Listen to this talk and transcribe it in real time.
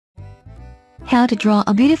How to draw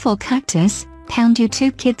a beautiful cactus, pound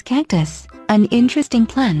YouTube Kids Cactus, an interesting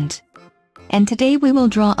plant. And today we will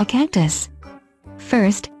draw a cactus.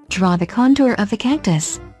 First, draw the contour of the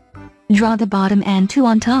cactus. Draw the bottom and 2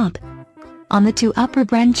 on top. On the 2 upper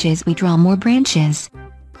branches we draw more branches.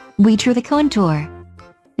 We drew the contour.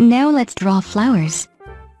 Now let's draw flowers.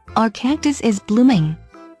 Our cactus is blooming.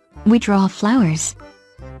 We draw flowers.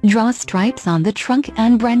 Draw stripes on the trunk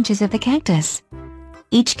and branches of the cactus.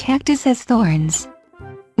 Each cactus has thorns.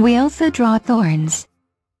 We also draw thorns.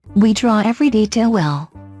 We draw every detail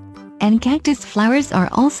well. And cactus flowers are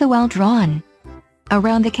also well drawn.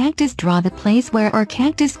 Around the cactus draw the place where our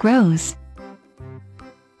cactus grows.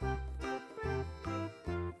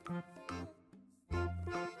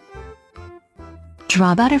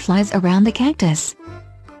 Draw butterflies around the cactus.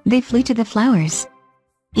 They flee to the flowers.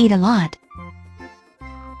 Eat a lot.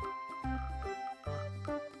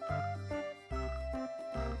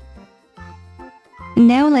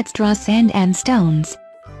 Now let's draw sand and stones.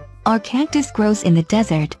 Our cactus grows in the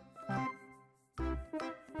desert.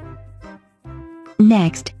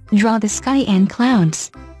 Next, draw the sky and clouds.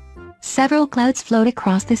 Several clouds float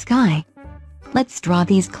across the sky. Let's draw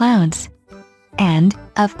these clouds. And,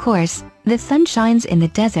 of course, the sun shines in the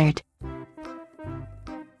desert.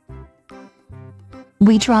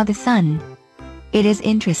 We draw the sun. It is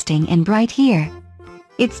interesting and bright here.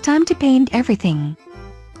 It's time to paint everything.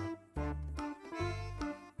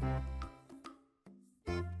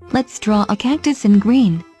 Let's draw a cactus in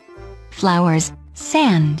green. Flowers,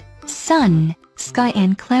 sand, sun, sky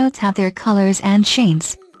and clouds have their colors and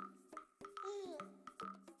shades.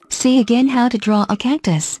 See again how to draw a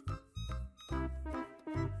cactus.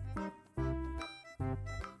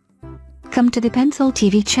 Come to the Pencil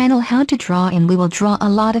TV channel how to draw and we will draw a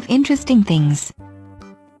lot of interesting things.